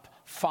stopped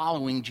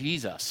following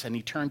Jesus. And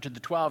he turned to the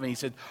 12 and he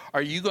said,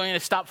 are you going to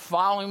stop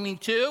following me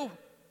too?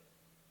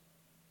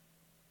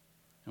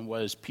 And what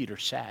does Peter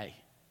say?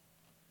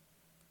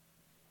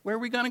 Where are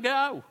we going to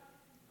go?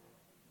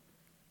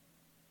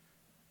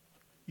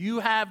 You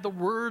have the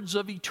words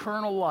of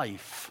eternal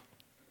life.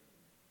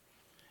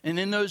 And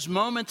in those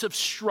moments of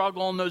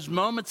struggle, and those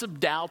moments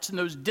of doubts, and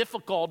those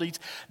difficulties,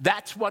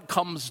 that's what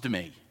comes to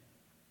me.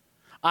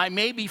 I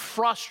may be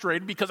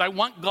frustrated because I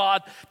want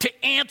God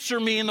to answer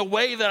me in the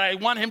way that I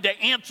want him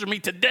to answer me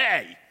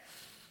today.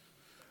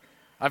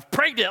 I've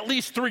prayed it at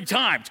least 3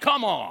 times.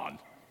 Come on.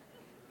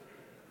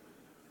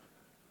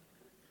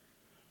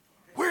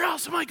 Where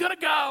else am I going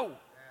to go?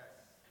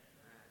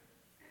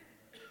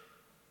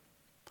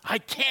 I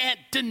can't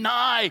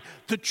deny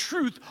the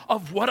truth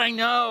of what I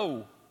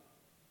know.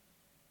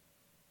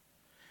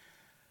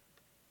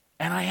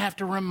 And I have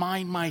to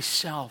remind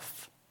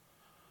myself,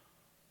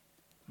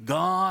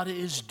 God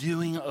is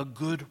doing a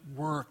good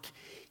work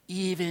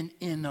even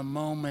in the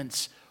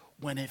moments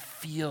when it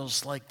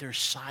feels like there's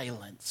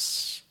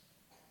silence.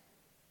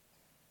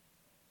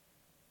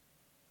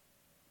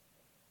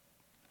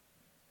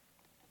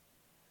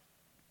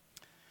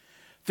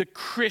 The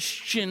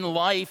Christian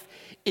life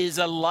is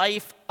a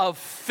life of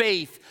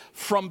faith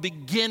from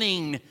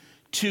beginning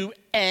to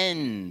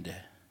end.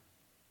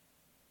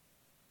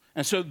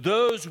 And so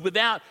those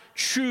without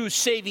true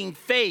saving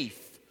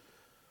faith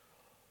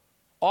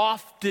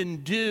often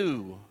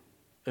do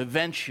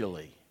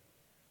eventually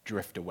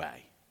drift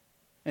away.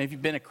 And if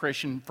you've been a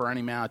Christian for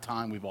any amount of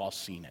time, we've all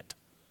seen it.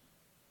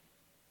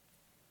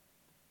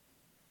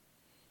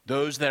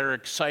 Those that are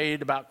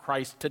excited about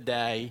Christ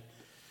today,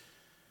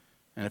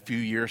 and a few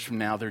years from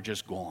now, they're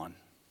just gone.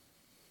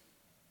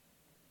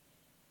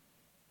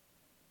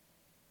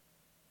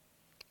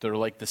 They're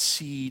like the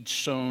seed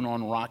sown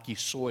on rocky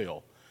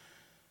soil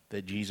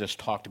that Jesus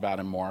talked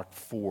about in Mark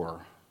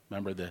 4.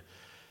 Remember,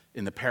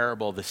 in the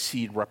parable, the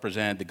seed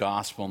represented the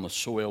gospel and the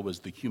soil was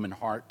the human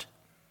heart.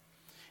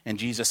 And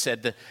Jesus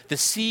said, the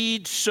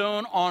seed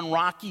sown on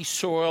rocky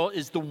soil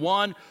is the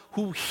one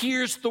who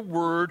hears the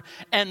word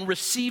and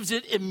receives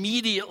it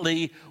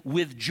immediately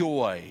with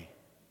joy.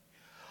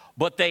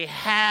 But they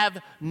have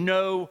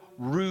no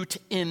root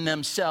in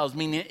themselves,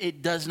 meaning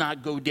it does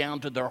not go down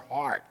to their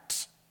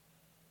heart.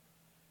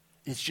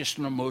 It's just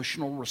an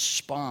emotional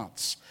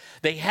response.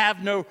 They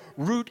have no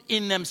root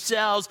in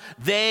themselves.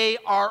 They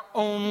are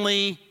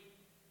only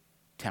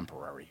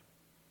temporary.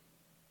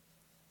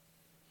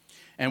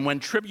 And when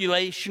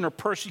tribulation or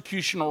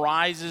persecution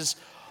arises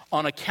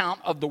on account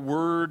of the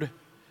word,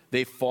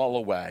 they fall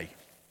away.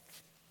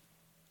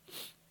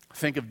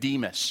 Think of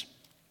Demas,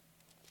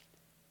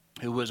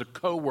 who was a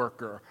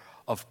co-worker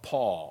of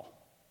Paul.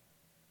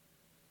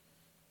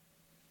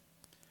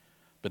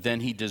 But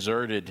then he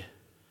deserted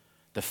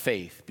the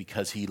faith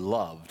because he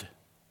loved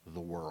the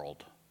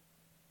world.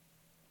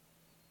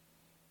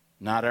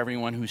 Not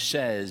everyone who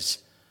says,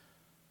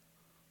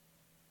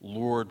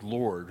 Lord,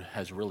 Lord,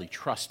 has really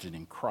trusted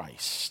in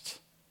Christ.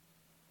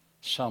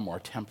 Some are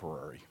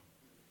temporary.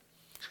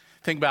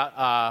 Think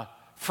about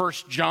 1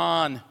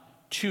 John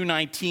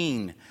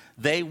 2:19.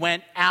 They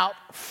went out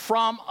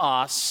from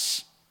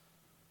us,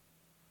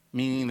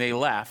 meaning they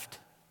left,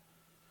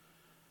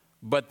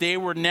 but they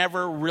were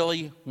never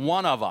really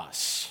one of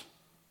us.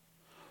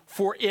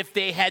 For if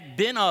they had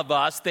been of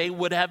us, they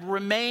would have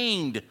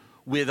remained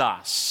with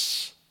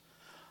us.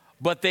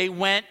 But they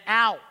went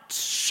out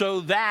so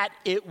that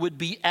it would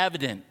be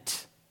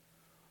evident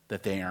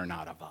that they are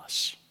not of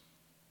us.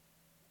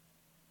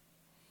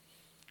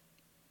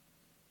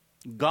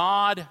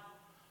 God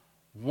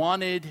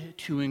wanted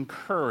to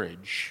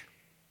encourage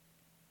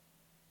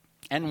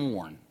and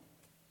warn.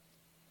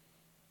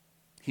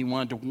 He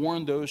wanted to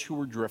warn those who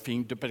were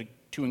drifting,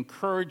 to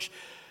encourage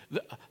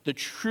the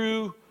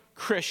true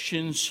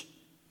Christians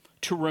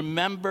to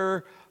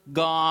remember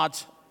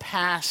God's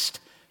past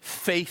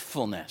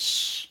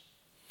faithfulness,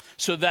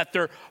 so that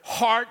their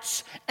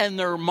hearts and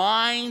their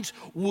minds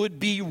would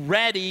be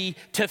ready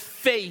to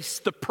face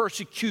the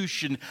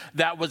persecution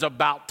that was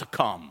about to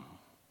come.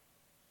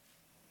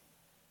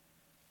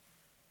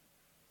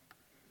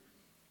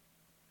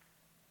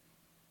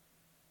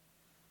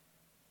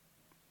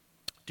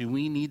 Do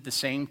we need the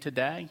same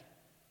today?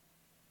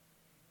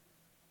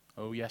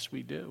 Oh, yes,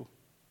 we do.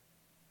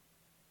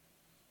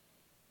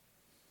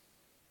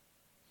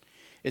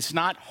 It's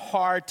not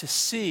hard to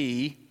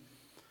see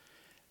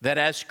that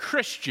as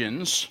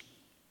Christians,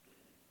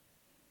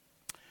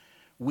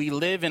 we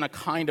live in a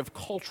kind of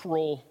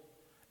cultural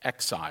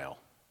exile.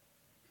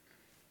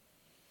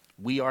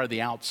 We are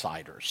the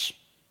outsiders.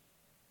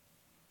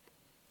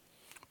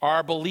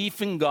 Our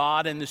belief in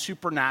God and the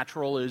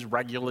supernatural is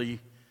regularly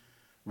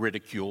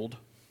ridiculed.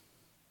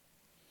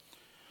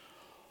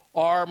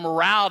 Our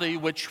morality,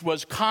 which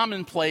was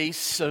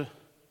commonplace a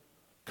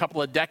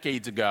couple of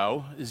decades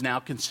ago, is now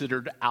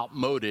considered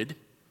outmoded,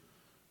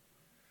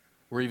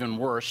 or even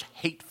worse,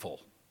 hateful.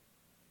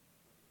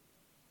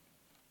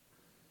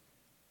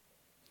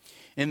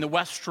 In the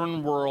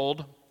Western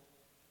world,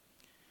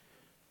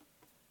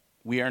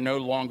 we are no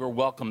longer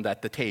welcomed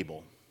at the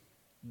table.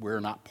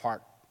 We're not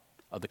part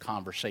of the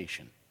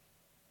conversation.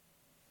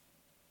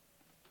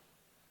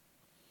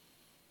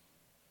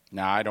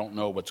 Now, I don't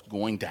know what's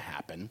going to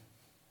happen,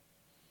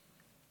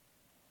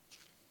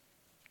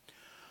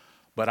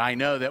 but I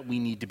know that we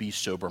need to be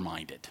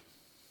sober-minded.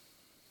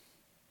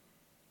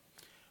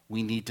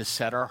 We need to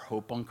set our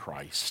hope on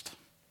Christ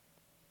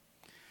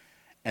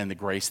and the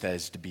grace that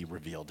is to be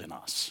revealed in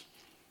us.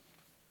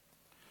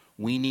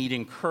 We need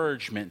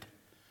encouragement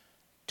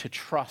to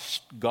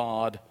trust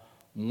God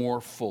more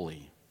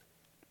fully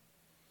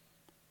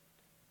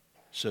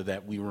so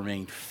that we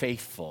remain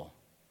faithful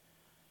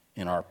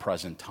in our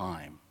present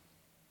time.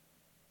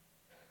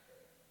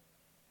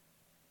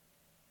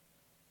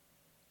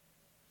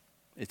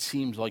 It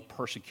seems like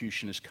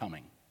persecution is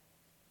coming,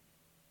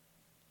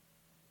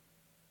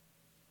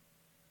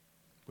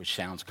 which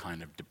sounds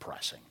kind of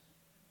depressing.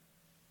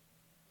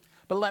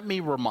 But let me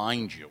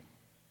remind you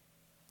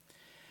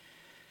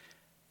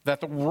that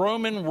the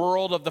Roman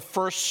world of the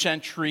first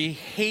century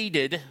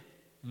hated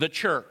the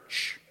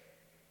church.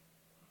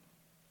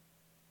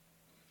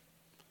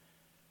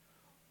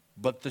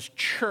 But the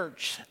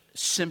church,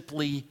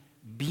 simply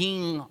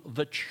being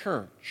the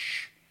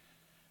church,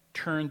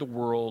 turned the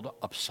world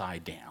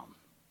upside down.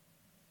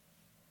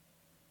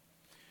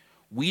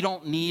 We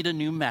don't need a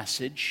new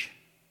message.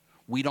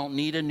 We don't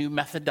need a new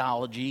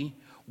methodology.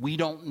 We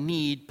don't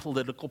need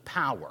political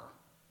power.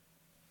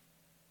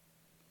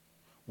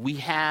 We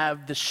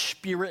have the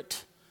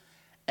Spirit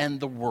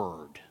and the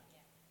Word.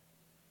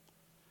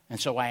 And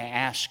so I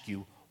ask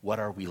you, what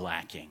are we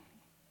lacking?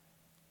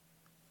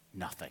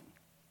 Nothing.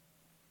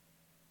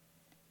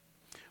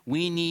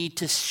 We need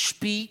to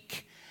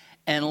speak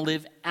and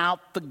live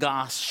out the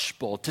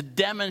gospel to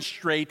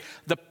demonstrate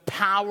the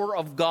power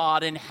of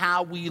God in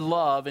how we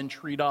love and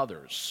treat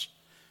others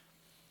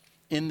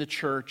in the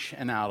church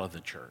and out of the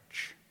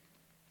church.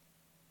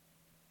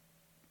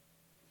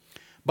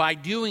 By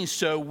doing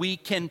so, we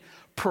can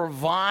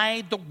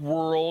provide the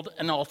world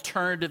an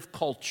alternative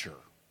culture,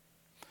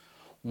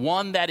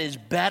 one that is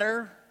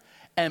better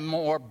and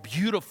more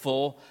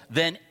beautiful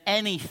than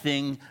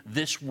anything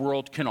this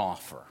world can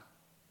offer.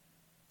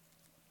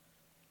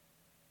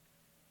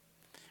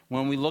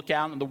 When we look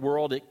out in the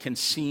world, it can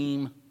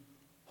seem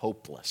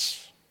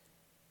hopeless.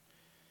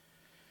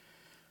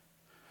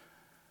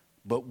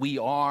 But we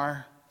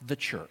are the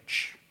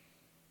church.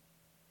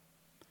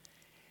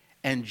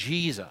 And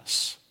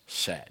Jesus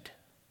said,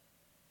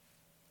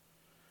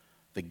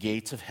 "The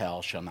gates of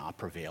hell shall not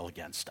prevail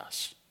against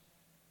us."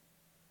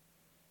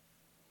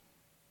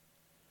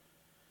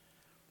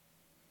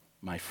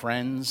 My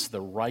friends, the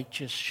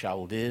righteous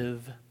shall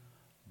live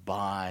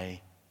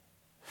by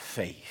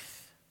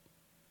faith,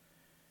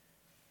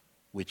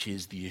 which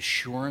is the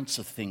assurance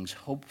of things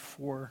hoped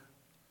for,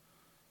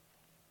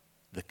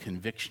 the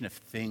conviction of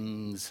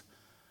things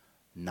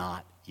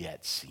not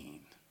yet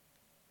seen.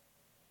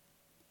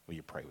 Will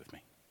you pray with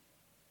me?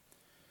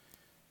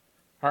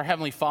 Our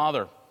Heavenly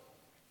Father,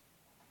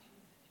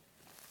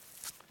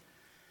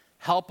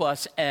 help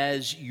us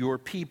as your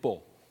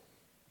people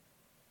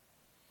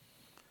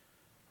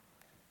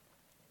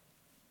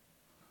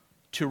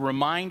to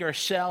remind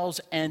ourselves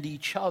and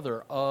each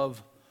other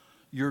of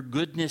your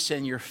goodness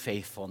and your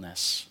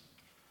faithfulness.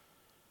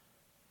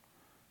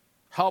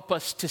 Help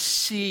us to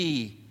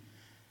see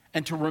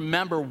and to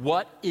remember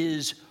what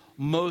is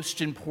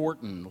most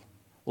important.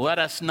 Let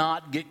us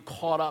not get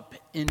caught up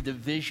in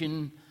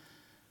division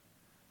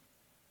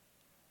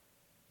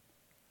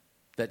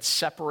that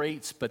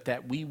separates, but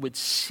that we would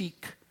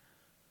seek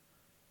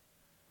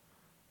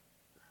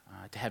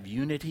to have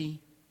unity,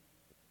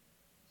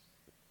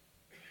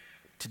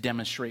 to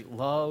demonstrate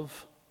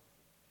love,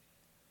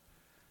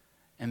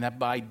 and that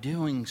by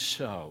doing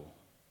so,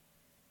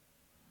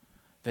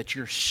 that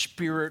your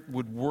Spirit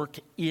would work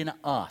in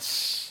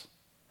us,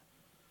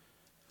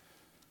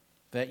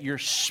 that your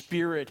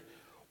Spirit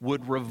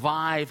would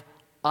revive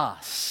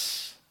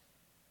us,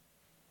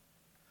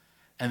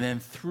 and then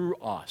through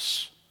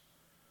us,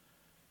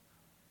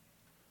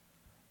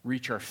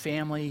 reach our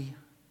family,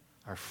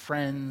 our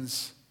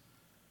friends,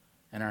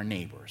 and our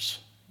neighbors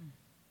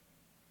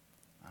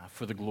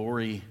for the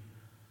glory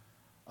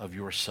of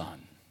your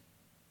Son.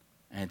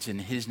 And it's in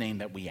his name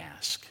that we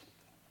ask.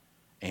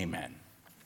 Amen.